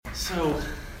So,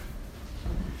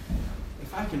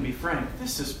 if I can be frank,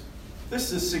 this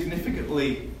is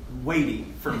significantly weighty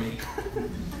for me.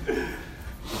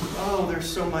 Oh, there's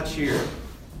so much here.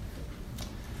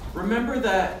 Remember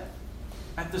that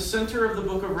at the center of the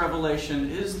book of Revelation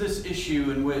is this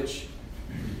issue in which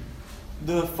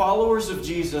the followers of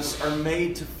Jesus are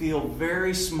made to feel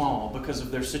very small because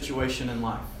of their situation in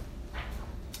life.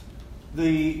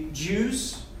 The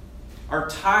Jews are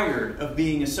tired of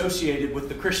being associated with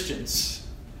the Christians.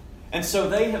 And so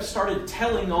they have started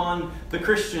telling on the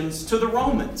Christians to the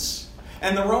Romans.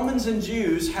 And the Romans and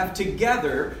Jews have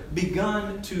together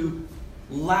begun to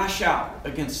lash out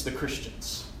against the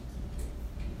Christians.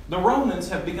 The Romans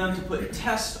have begun to put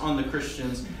tests on the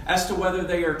Christians as to whether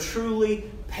they are truly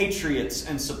patriots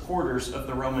and supporters of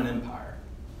the Roman Empire.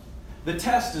 The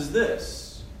test is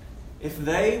this: if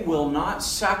they will not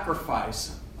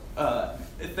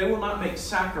make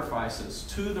sacrifices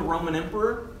to the Roman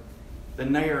emperor,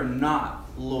 then they are not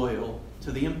loyal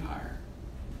to the empire.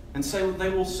 And so they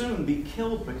will soon be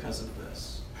killed because of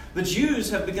this. The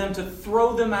Jews have begun to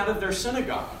throw them out of their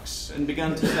synagogues and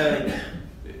begun to say,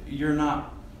 "You're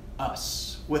not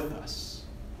with us."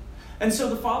 And so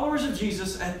the followers of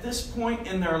Jesus at this point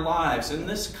in their lives, in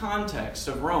this context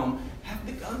of Rome, have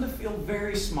begun to feel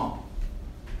very small.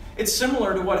 It's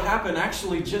similar to what happened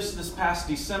actually just this past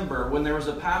December when there was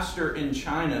a pastor in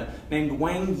China named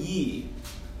Wang Yi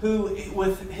who,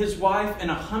 with his wife and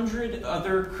 100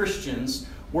 other Christians,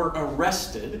 were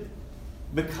arrested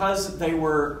because they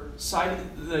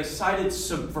cited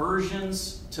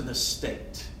subversions to the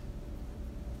state.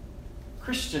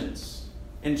 Christians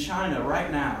in China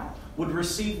right now would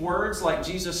receive words like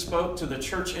Jesus spoke to the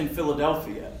church in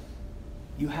Philadelphia.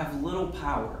 "You have little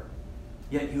power,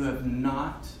 yet you have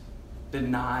not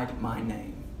denied my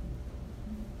name."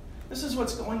 This is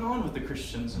what's going on with the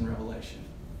Christians in Revelation.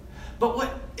 But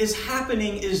what is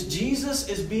happening is Jesus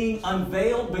is being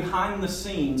unveiled behind the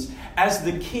scenes as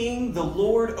the King, the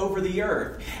Lord over the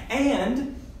earth.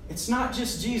 And it's not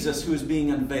just Jesus who is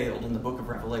being unveiled in the book of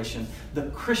Revelation. The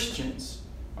Christians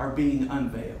are being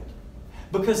unveiled.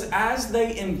 Because as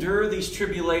they endure these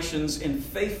tribulations in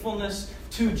faithfulness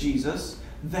to Jesus,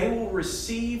 they will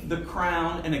receive the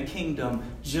crown and a kingdom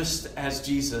just as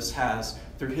Jesus has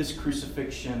through his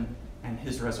crucifixion and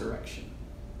his resurrection.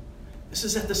 This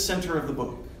is at the center of the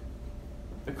book.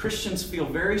 The Christians feel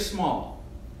very small,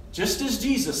 just as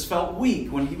Jesus felt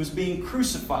weak when he was being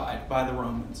crucified by the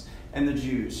Romans and the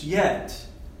Jews. Yet,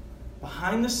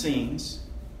 behind the scenes,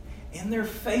 in their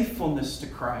faithfulness to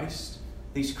Christ,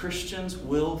 these Christians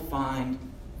will find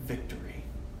victory.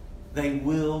 They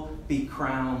will be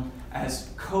crowned as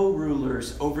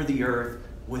co-rulers over the earth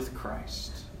with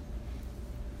Christ.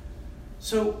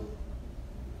 So,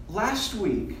 last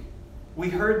week, we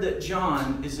heard that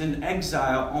John is in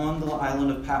exile on the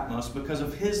island of Patmos because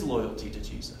of his loyalty to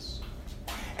Jesus.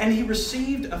 And he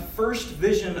received a first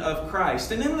vision of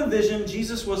Christ. And in the vision,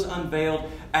 Jesus was unveiled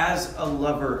as a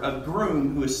lover, a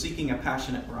groom who is seeking a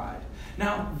passionate bride.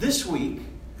 Now, this week,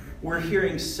 we're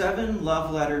hearing 7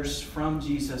 love letters from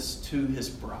Jesus to his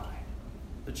bride,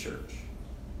 the church.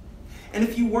 And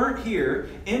if you weren't here,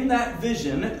 in that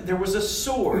vision, there was a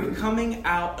sword coming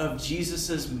out of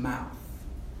Jesus' mouth.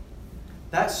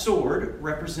 That sword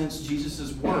represents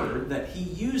Jesus' word that he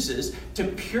uses to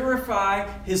purify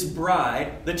his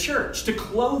bride, the church, to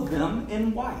clothe them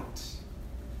in white.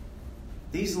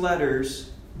 These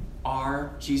letters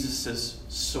are Jesus'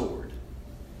 sword.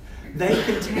 They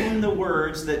contain the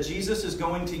words that Jesus is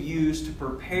going to use to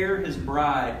prepare his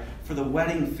bride for the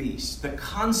wedding feast, the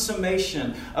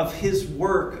consummation of his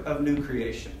work of new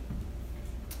creation.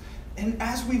 And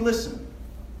as we listen,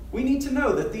 we need to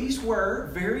know that these were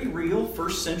very real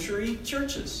first century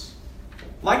churches.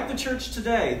 Like the church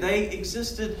today, they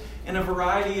existed in a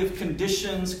variety of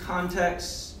conditions,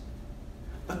 contexts.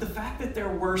 But the fact that there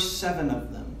were 7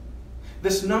 of them,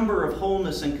 this number of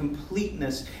wholeness and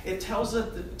completeness, it tells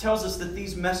us that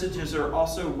these messages are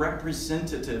also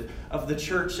representative of the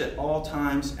church at all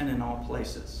times and in all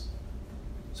places.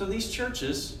 So these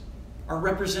churches are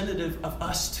representative of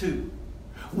us too.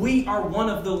 We are one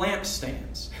of the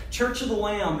lampstands. Church of the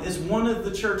Lamb is one of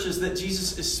the churches that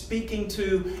Jesus is speaking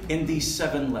to in these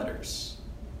 7 letters.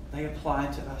 They apply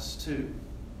to us too.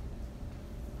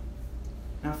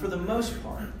 Now, for the most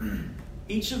part,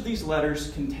 each of these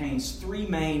letters contains 3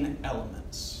 main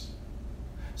elements.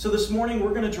 So this morning,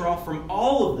 we're going to draw from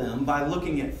all of them by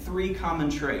looking at 3 common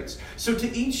traits. So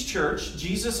to each church,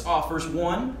 Jesus offers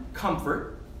 1,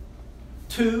 comfort,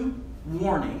 2,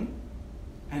 warning,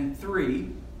 and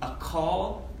 3, a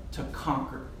call to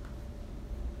conquer.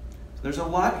 There's a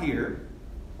lot here.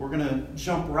 We're going to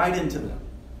jump right into them.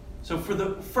 So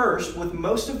with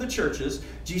most of the churches,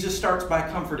 Jesus starts by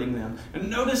comforting them. And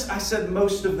notice I said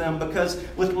most of them because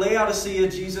with Laodicea,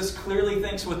 Jesus clearly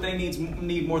thinks what they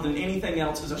need more than anything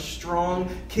else is a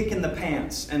strong kick in the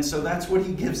pants. And so that's what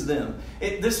he gives them.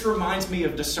 This reminds me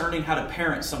of discerning how to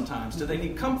parent sometimes. Do they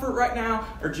need comfort right now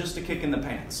or just a kick in the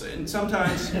pants? And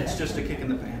sometimes it's just a kick in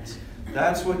the pants.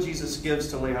 That's what Jesus gives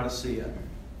to Laodicea.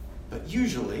 But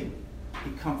usually,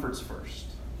 he comforts first.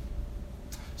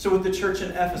 So with the church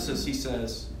in Ephesus, he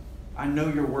says, I know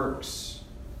your works,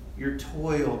 your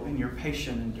toil, and your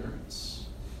patient endurance.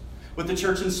 With the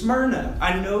church in Smyrna,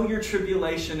 I know your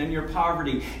tribulation and your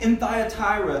poverty. In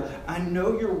Thyatira, I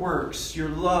know your works, your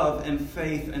love and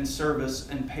faith and service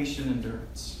and patient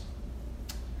endurance.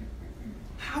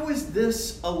 How is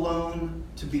this alone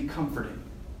to be comforting?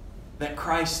 That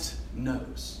Christ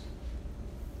knows.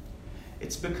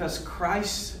 It's because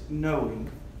Christ's knowing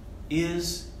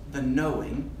is the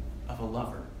knowing of a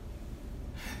lover.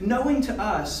 Knowing to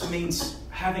us means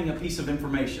having a piece of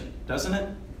information, doesn't it?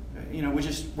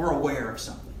 We're aware of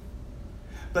something.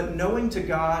 But knowing to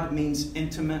God means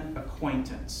intimate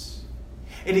acquaintance.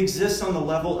 It exists on the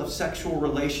level of sexual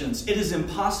relations. It is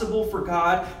impossible for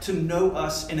God to know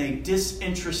us in a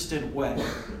disinterested way.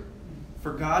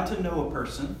 For God to know a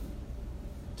person,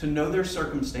 to know their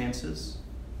circumstances,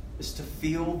 is to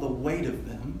feel the weight of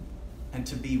them and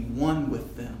to be one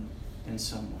with them in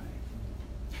some way.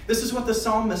 This is what the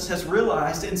psalmist has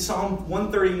realized in Psalm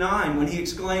 139 when he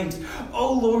exclaims,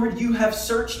 "O Lord, you have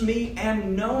searched me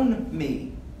and known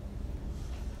me.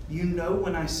 You know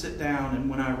when I sit down and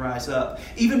when I rise up.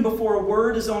 Even before a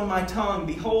word is on my tongue,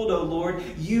 behold, O Lord,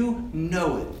 you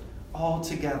know it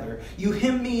altogether. You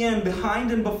hem me in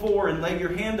behind and before and lay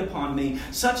your hand upon me.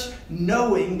 Such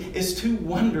knowing is too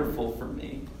wonderful for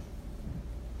me."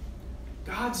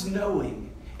 God's knowing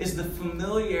is the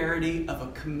familiarity of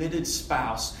a committed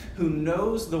spouse who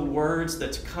knows the words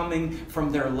that's coming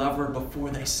from their lover before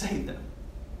they say them.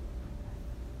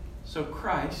 So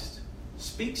Christ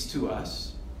speaks to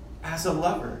us as a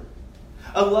lover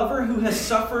who has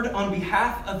suffered on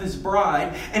behalf of his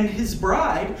bride, and his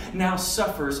bride now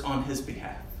suffers on his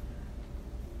behalf.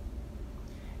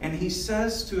 And he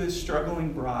says to his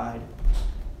struggling bride,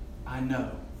 I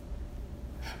know.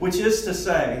 Which is to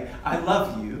say, I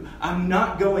love you, I'm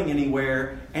not going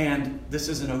anywhere, and this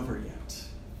isn't over yet.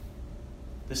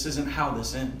 This isn't how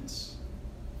this ends.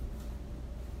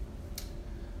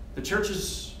 The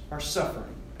churches are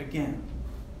suffering, again,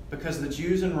 because the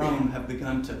Jews in Rome have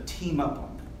begun to team up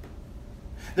on them.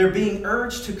 They're being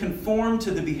urged to conform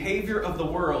to the behavior of the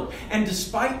world, and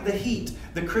despite the heat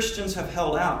the Christians have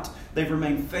held out, they've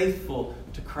remained faithful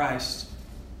to Christ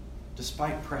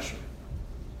despite pressure.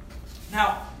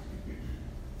 Now,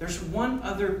 there's one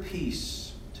other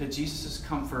piece to Jesus'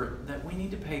 comfort that we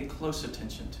need to pay close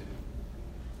attention to.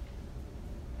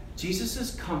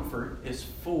 Jesus' comfort is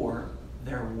for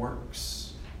their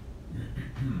works.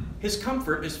 His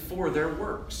comfort is for their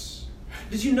works.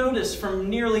 Did you notice from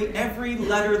nearly every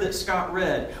letter that Scott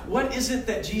read, what is it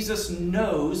that Jesus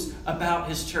knows about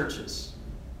his churches?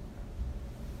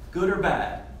 Good or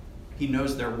bad, he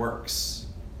knows their works.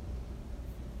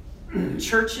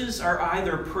 Churches are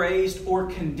either praised or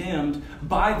condemned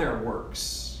by their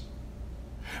works.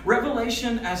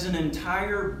 Revelation as an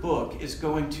entire book is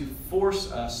going to force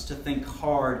us to think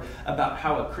hard about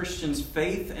how a Christian's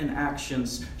faith and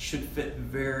actions should fit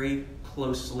very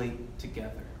closely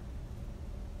together.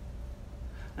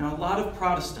 Now, a lot of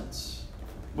Protestants,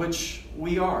 which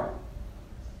we are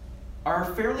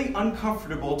fairly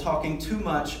uncomfortable talking too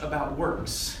much about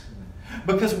works.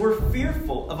 Because we're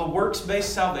fearful of a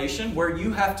works-based salvation where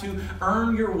you have to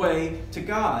earn your way to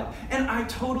God. And I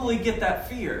totally get that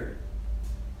fear.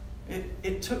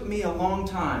 It took me a long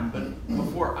time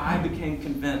before I became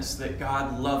convinced that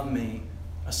God loved me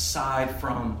aside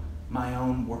from my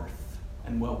own worth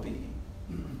and well-being.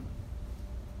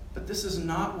 But this is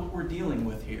not what we're dealing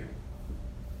with here.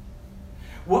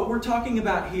 What we're talking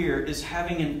about here is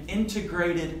having an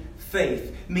integrated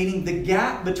faith, meaning the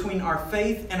gap between our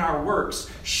faith and our works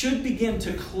should begin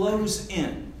to close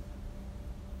in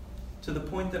to the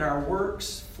point that our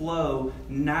works flow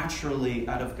naturally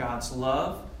out of God's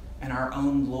love and our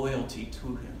own loyalty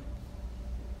to Him.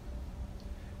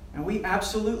 And we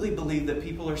absolutely believe that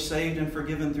people are saved and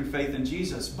forgiven through faith in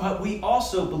Jesus, but we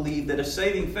also believe that a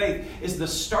saving faith is the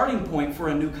starting point for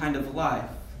a new kind of life.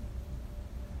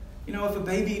 You know, if a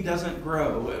baby doesn't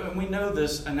grow, and we know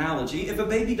this analogy, if a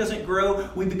baby doesn't grow,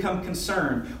 we become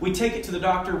concerned. We take it to the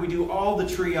doctor, we do all the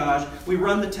triage, we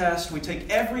run the test, we take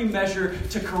every measure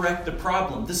to correct the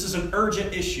problem. This is an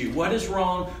urgent issue. What is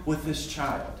wrong with this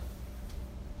child?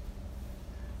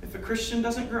 If If a Christian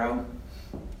doesn't grow,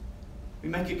 we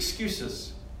make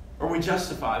excuses or we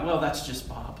justify, well, that's just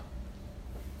Bob.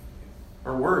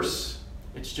 Or worse,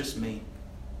 it's just me.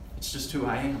 It's just who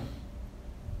I am.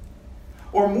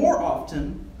 Or more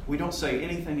often, we don't say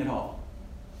anything at all.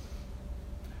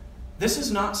 This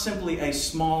is not simply a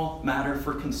small matter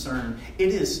for concern.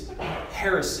 It is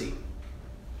heresy.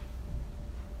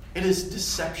 It is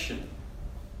deception.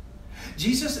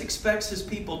 Jesus expects his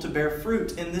people to bear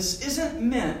fruit, and this isn't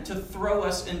meant to throw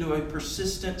us into a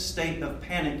persistent state of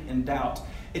panic and doubt.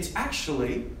 It's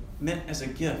actually meant as a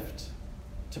gift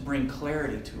to bring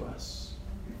clarity to us.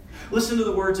 Listen to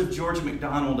the words of George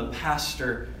MacDonald, a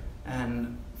pastor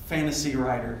and fantasy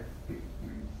writer.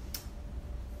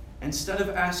 Instead of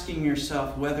asking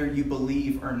yourself whether you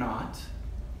believe or not,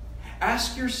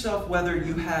 ask yourself whether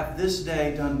you have this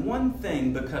day done one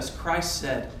thing because Christ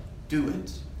said, do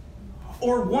it,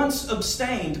 or once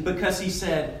abstained because he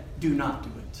said, do not do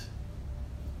it.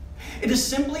 It is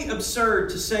simply absurd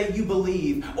to say you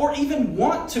believe or even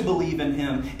want to believe in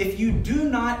him if you do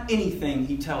not anything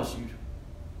he tells you.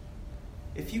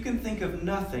 If you can think of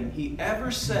nothing he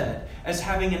ever said as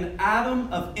having an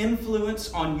atom of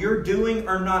influence on your doing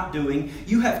or not doing,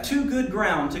 you have too good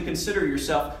ground to consider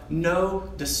yourself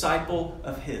no disciple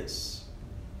of his.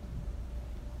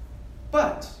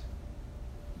 But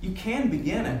you can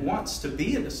begin at once to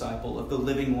be a disciple of the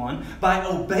living one by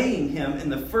obeying him in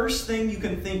the first thing you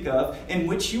can think of in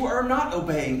which you are not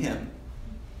obeying him.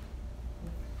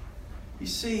 You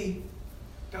see,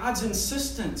 God's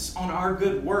insistence on our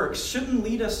good works shouldn't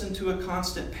lead us into a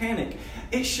constant panic.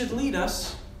 It should lead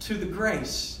us to the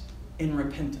grace in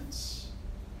repentance.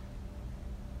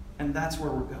 And that's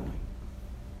where we're going.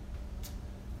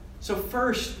 So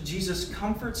first, Jesus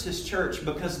comforts his church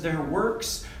because their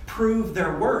works prove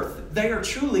their worth. They are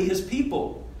truly his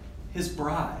people, his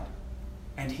bride,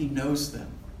 and he knows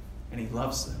them and he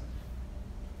loves them.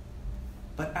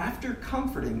 But after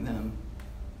comforting them,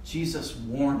 Jesus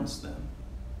warns them.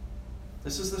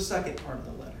 This is the second part of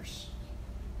the letters.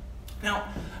 Now,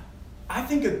 I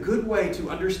think a good way to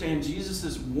understand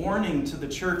Jesus' warning to the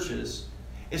churches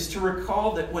is to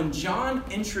recall that when John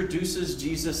introduces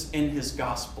Jesus in his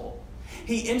gospel,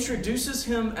 he introduces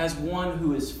him as one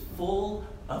who is full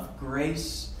of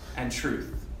grace and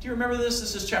truth. Do you remember this?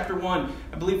 This is chapter 1,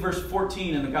 I believe verse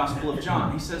 14 in the Gospel of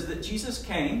John. He says that Jesus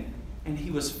came and he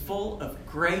was full of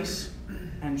grace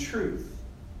and truth.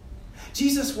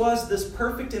 Jesus was this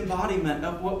perfect embodiment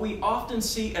of what we often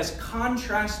see as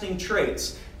contrasting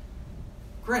traits: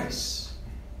 grace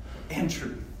and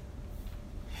truth.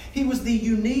 He was the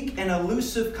unique and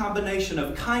elusive combination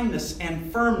of kindness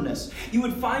and firmness. You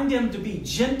would find him to be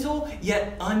gentle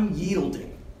yet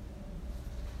unyielding.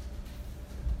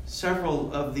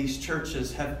 Several of these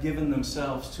churches have given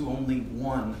themselves to only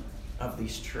one of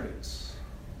these traits.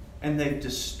 And they've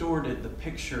distorted the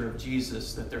picture of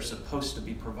Jesus that they're supposed to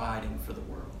be providing for the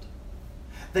world.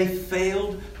 They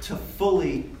failed to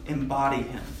fully embody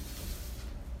him.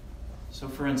 So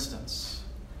for instance,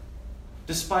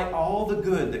 despite all the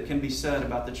good that can be said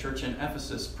about the church in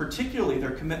Ephesus, particularly their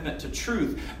commitment to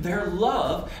truth, their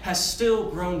love has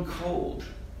still grown cold.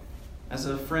 As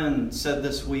a friend said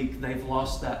this week, they've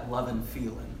lost that loving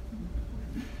feeling.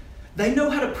 They know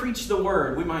how to preach the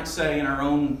word, we might say in our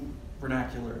own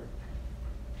vernacular.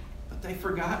 But they've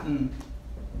forgotten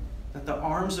that the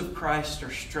arms of Christ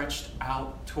are stretched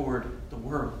out toward the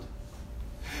world.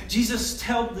 Jesus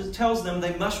tells them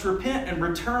they must repent and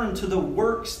return to the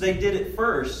works they did at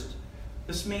first.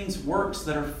 This means works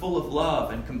that are full of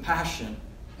love and compassion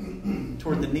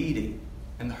toward the needy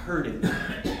and the hurting.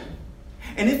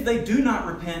 And if they do not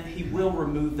repent, he will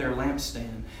remove their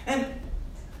lampstand. And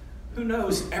who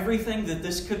knows everything that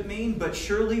this could mean, but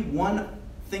surely one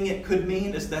thing it could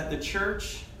mean is that the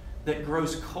church that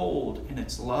grows cold in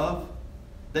its love,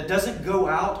 that doesn't go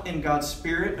out in God's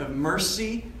spirit of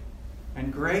mercy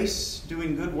and grace,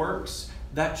 doing good works,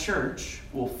 that church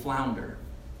will flounder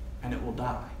and it will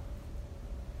die.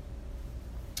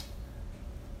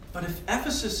 But if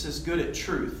Ephesus is good at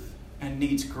truth and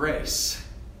needs grace,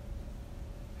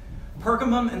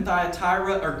 Pergamum and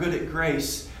Thyatira are good at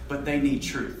grace, but they need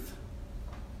truth.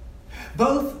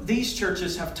 Both these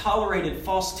churches have tolerated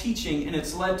false teaching, and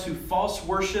it's led to false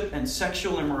worship and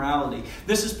sexual immorality.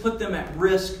 This has put them at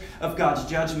risk of God's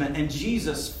judgment, and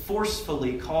Jesus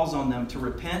forcefully calls on them to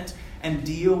repent and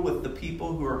deal with the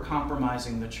people who are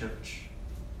compromising the church.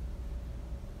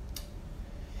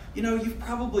 You know, you've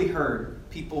probably heard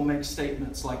people make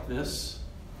statements like this.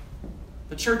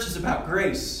 The church is about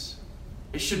grace.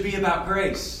 It should be about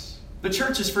grace. The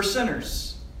church is for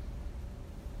sinners.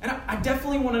 And I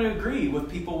definitely want to agree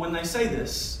with people when they say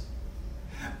this.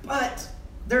 But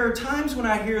there are times when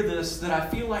I hear this that I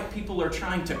feel like people are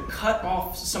trying to cut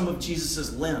off some of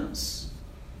Jesus' limbs.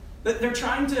 That they're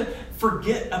trying to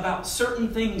forget about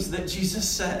certain things that Jesus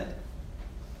said.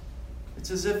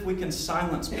 It's as if we can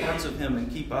silence parts of him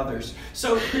and keep others.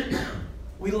 So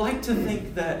we like to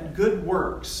think that good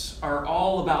works are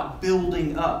all about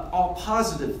building up, all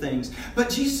positive things.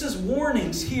 But Jesus'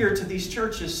 warnings here to these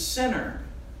churches center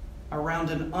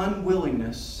around an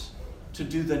unwillingness to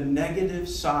do the negative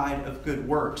side of good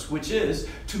works, which is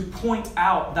to point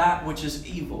out that which is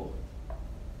evil.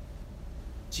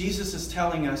 Jesus is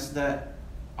telling us that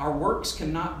our works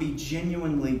cannot be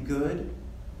genuinely good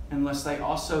unless they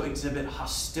also exhibit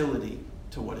hostility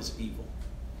to what is evil.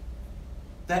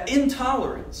 That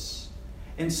intolerance,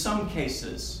 in some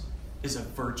cases, is a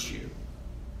virtue.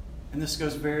 And this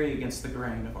goes very against the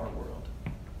grain of our world.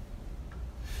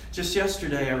 Just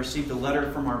yesterday, I received a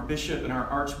letter from our bishop and our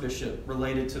archbishop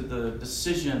related to the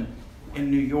decision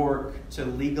in New York to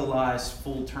legalize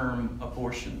full-term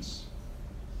abortions.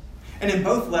 And in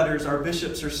both letters, our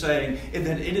bishops are saying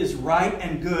that it is right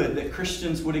and good that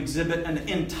Christians would exhibit an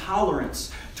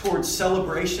intolerance towards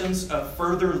celebrations of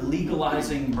further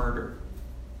legalizing murder.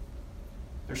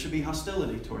 There should be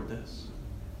hostility toward this.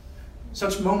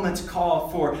 Such moments call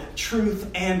for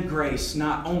truth and grace,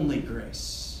 not only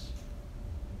grace.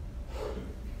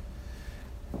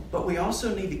 But we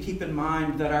also need to keep in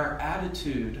mind that our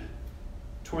attitude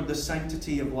toward the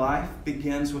sanctity of life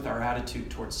begins with our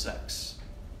attitude toward sex.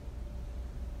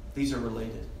 These are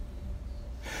related.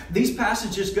 These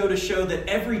passages go to show that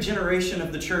every generation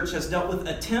of the church has dealt with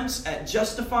attempts at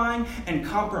justifying and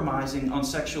compromising on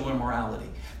sexual immorality.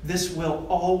 This will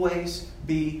always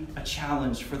be a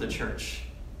challenge for the church.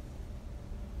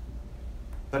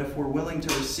 But if we're willing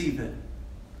to receive it,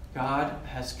 God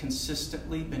has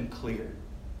consistently been clear.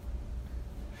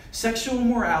 Sexual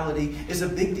immorality is a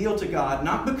big deal to God,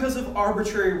 not because of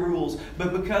arbitrary rules,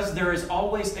 but because there is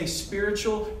always a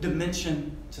spiritual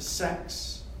dimension to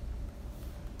sex.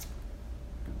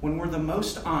 When we're the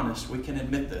most honest, we can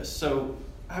admit this. So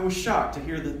I was shocked to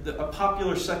hear that a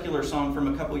popular secular song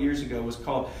from a couple years ago was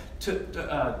called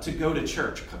To Go to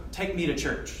Church. Take Me to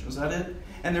Church. Was that it?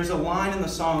 And there's a line in the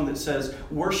song that says,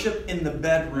 worship in the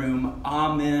bedroom,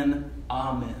 amen,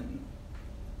 amen.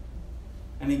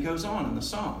 And he goes on in the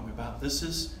song about this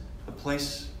is the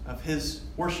place of his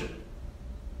worship.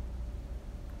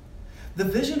 The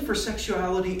vision for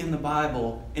sexuality in the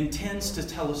Bible intends to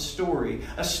tell a story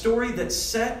that's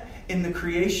set in the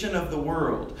creation of the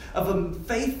world, of a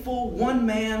faithful one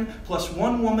man plus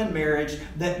one woman marriage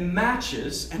that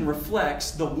matches and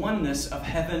reflects the oneness of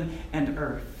heaven and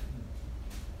earth.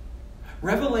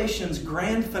 Revelation's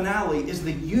grand finale is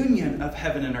the union of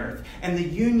heaven and earth and the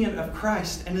union of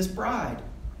Christ and his bride.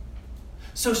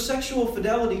 So sexual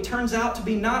fidelity turns out to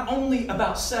be not only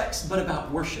about sex, but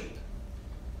about worship.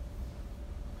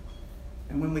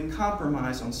 And when we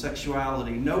compromise on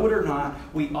sexuality, know it or not,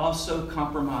 we also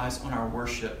compromise on our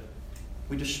worship.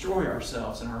 We destroy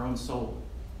ourselves and our own soul.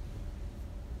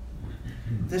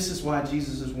 This is why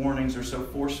Jesus' warnings are so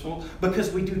forceful,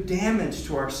 because we do damage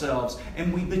to ourselves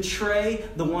and we betray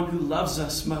the one who loves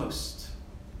us most.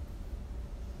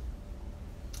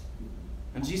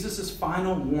 And Jesus'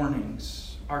 final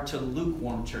warnings are to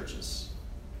lukewarm churches.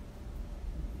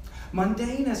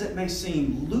 Mundane as it may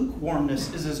seem,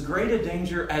 lukewarmness is as great a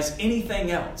danger as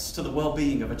anything else to the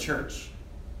well-being of a church.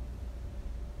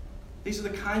 These are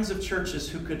the kinds of churches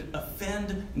who could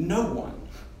offend no one.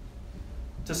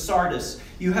 To Sardis,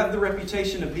 you have the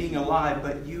reputation of being alive,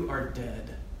 but you are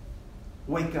dead.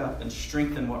 Wake up and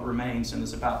strengthen what remains and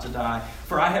is about to die.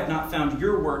 For I have not found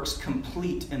your works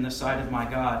complete in the sight of my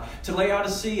God. To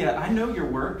Laodicea, I know your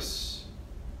works.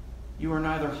 You are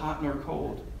neither hot nor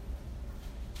cold.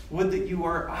 Would that you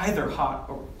were either hot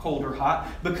or cold or hot.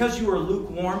 Because you are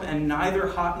lukewarm and neither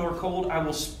hot nor cold, I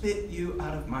will spit you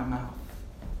out of my mouth.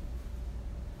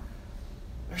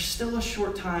 There's still a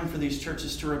short time for these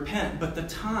churches to repent, but the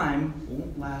time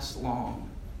won't last long.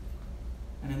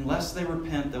 And unless they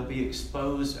repent, they'll be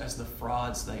exposed as the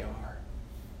frauds they are.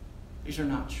 These are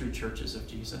not true churches of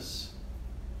Jesus.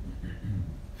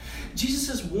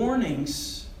 Jesus'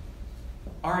 warnings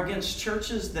are against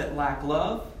churches that lack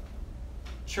love,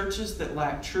 churches that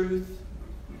lack truth,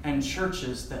 and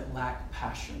churches that lack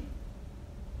passion.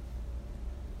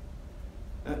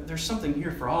 There's something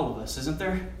here for all of us, isn't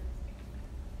there?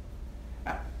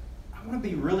 I want to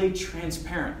be really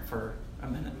transparent for a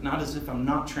minute. Not as if I'm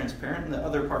not transparent in the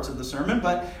other parts of the sermon,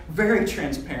 but very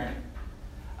transparent.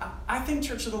 I think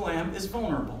Church of the Lamb is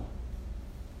vulnerable.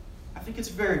 I think it's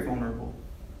very vulnerable.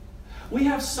 We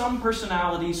have some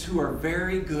personalities who are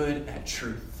very good at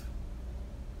truth.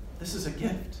 This is a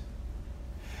gift.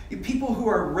 People who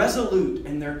are resolute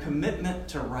in their commitment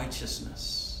to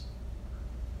righteousness.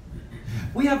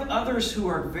 We have others who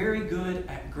are very good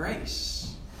at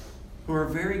grace, who are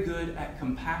very good at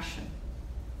compassion.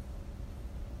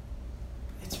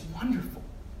 It's wonderful.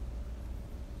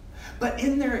 But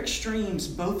in their extremes,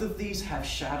 both of these have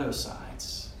shadow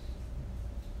sides.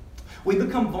 We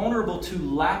become vulnerable to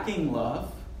lacking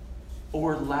love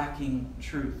or lacking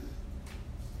truth.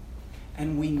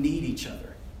 And we need each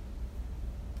other.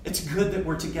 It's good that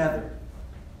we're together.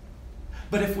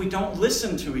 But if we don't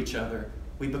listen to each other,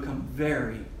 we become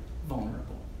very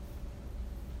vulnerable.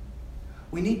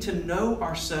 We need to know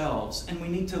ourselves, and we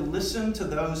need to listen to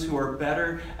those who are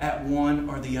better at one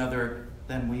or the other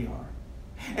than we are.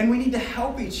 And we need to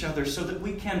help each other so that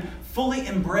we can fully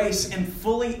embrace and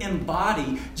fully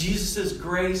embody Jesus'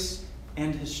 grace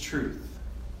and his truth.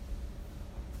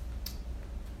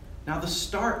 Now, the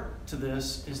start to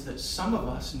this is that some of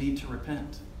us need to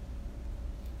repent.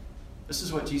 This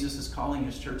is what Jesus is calling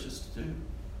his churches to do.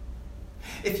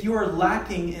 If you are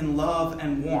lacking in love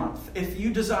and warmth, if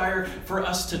you desire for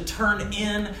us to turn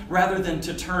in rather than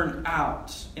to turn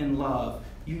out in love,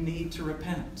 you need to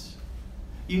repent.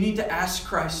 You need to ask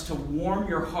Christ to warm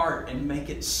your heart and make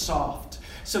it soft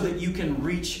so that you can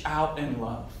reach out in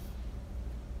love.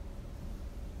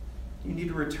 You need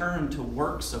to return to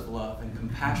works of love and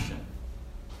compassion.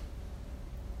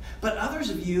 But others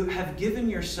of you have given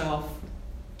yourself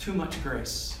too much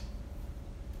grace.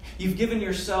 You've given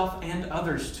yourself and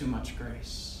others too much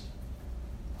grace.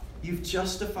 You've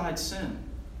justified sin,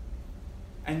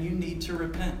 and you need to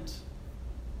repent.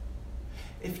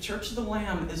 If Church of the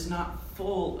Lamb is not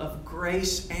full of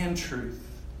grace and truth,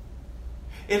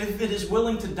 if it is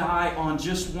willing to die on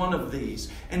just one of these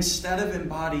instead of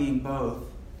embodying both,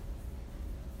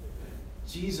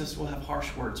 Jesus will have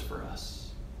harsh words for us.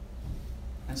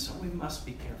 And so we must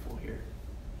be careful here.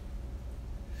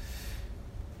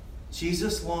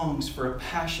 Jesus longs for a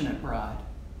passionate bride,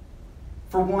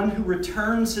 for one who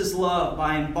returns his love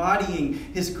by embodying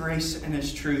his grace and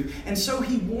his truth. And so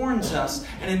he warns us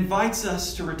and invites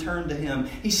us to return to him.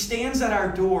 He stands at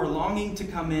our door longing to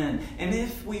come in. And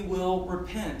if we will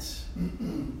repent,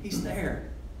 he's there.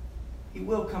 He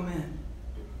will come in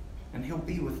and he'll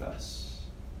be with us.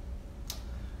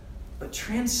 But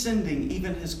transcending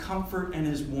even his comfort and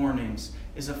his warnings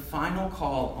is a final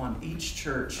call on each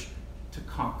church to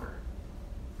conquer.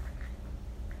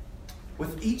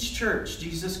 With each church,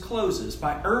 Jesus closes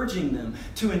by urging them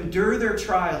to endure their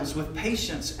trials with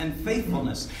patience and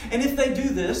faithfulness. And if they do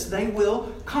this, they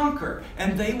will conquer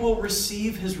and they will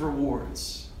receive his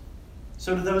rewards.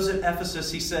 So to those at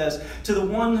Ephesus, he says, "To the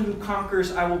one who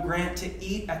conquers, I will grant to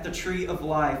eat at the tree of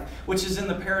life, which is in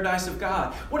the paradise of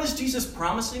God." What is Jesus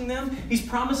promising them? He's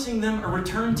promising them a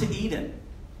return to Eden.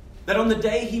 That on the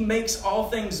day he makes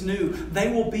all things new,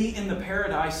 they will be in the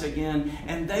paradise again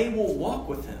and they will walk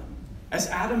with him as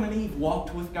Adam and Eve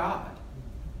walked with God.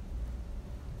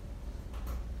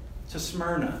 To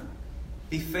Smyrna,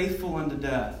 "Be faithful unto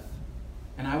death,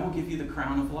 and I will give you the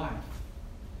crown of life."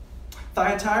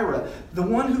 Thyatira, "The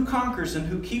one who conquers and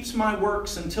who keeps my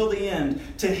works until the end,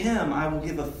 to him I will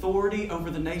give authority over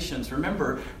the nations."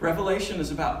 Remember, Revelation is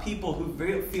about people who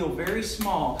feel very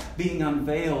small being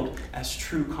unveiled as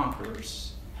true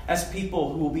conquerors, as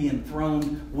people who will be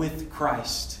enthroned with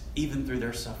Christ even through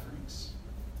their sufferings.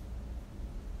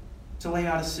 To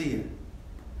Laodicea,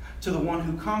 "To the one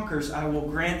who conquers, I will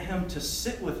grant him to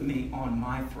sit with me on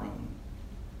my throne,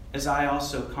 as I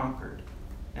also conquered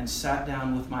and sat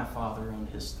down with my Father on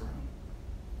his throne."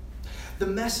 The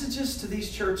messages to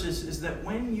these churches is that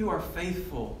when you are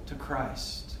faithful to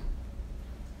Christ,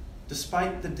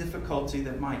 despite the difficulty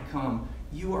that might come,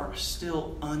 you are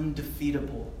still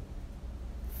undefeatable.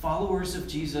 Followers of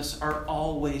Jesus are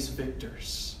always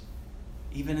victors,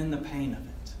 even in the pain of it.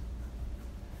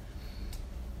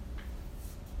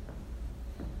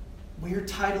 We are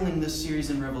titling this series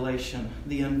in Revelation,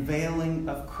 "The Unveiling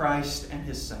of Christ and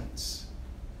His Saints."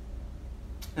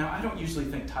 Now, I don't usually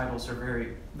think titles are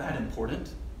that important,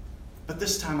 but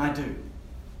this time I do.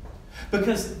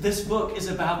 Because this book is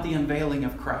about the unveiling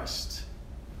of Christ.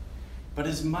 But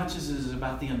as much as it is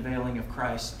about the unveiling of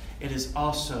Christ, it is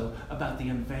also about the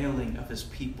unveiling of his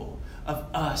people, of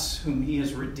us whom he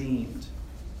has redeemed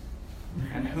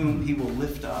and whom he will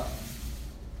lift up.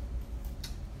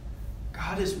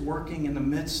 God is working in the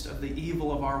midst of the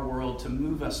evil of our world to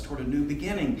move us toward a new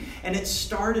beginning. And it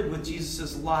started with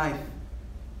Jesus' life,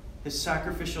 his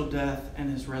sacrificial death,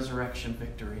 and his resurrection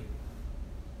victory.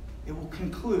 It will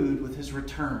conclude with his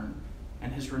return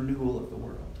and his renewal of the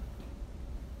world.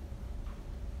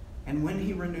 And when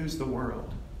he renews the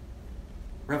world,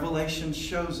 Revelation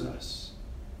shows us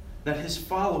that his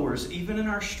followers, even in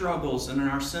our struggles and in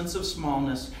our sense of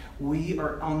smallness, we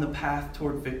are on the path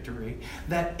toward victory.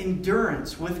 That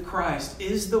endurance with Christ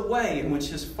is the way in which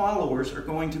his followers are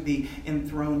going to be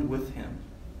enthroned with him.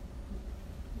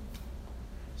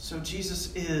 So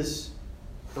Jesus is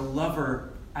the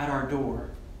lover at our door.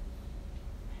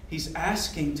 He's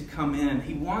asking to come in.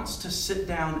 He wants to sit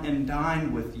down and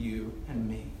dine with you and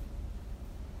me.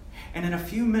 And in a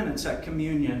few minutes at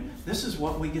communion, this is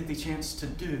what we get the chance to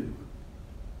do.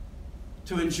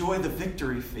 To enjoy the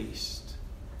victory feast.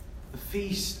 The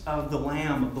feast of the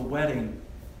Lamb of the wedding.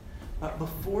 But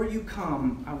before you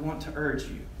come, I want to urge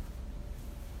you.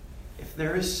 If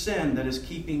there is sin that is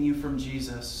keeping you from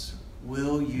Jesus,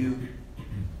 will you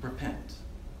repent?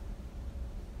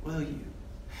 Will you?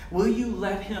 Will you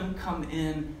let him come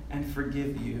in and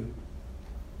forgive you?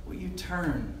 Will you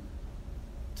turn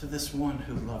to this one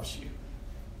who loves you?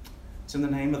 It's in the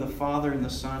name of the Father, and the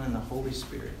Son, and the Holy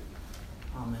Spirit.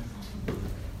 Amen.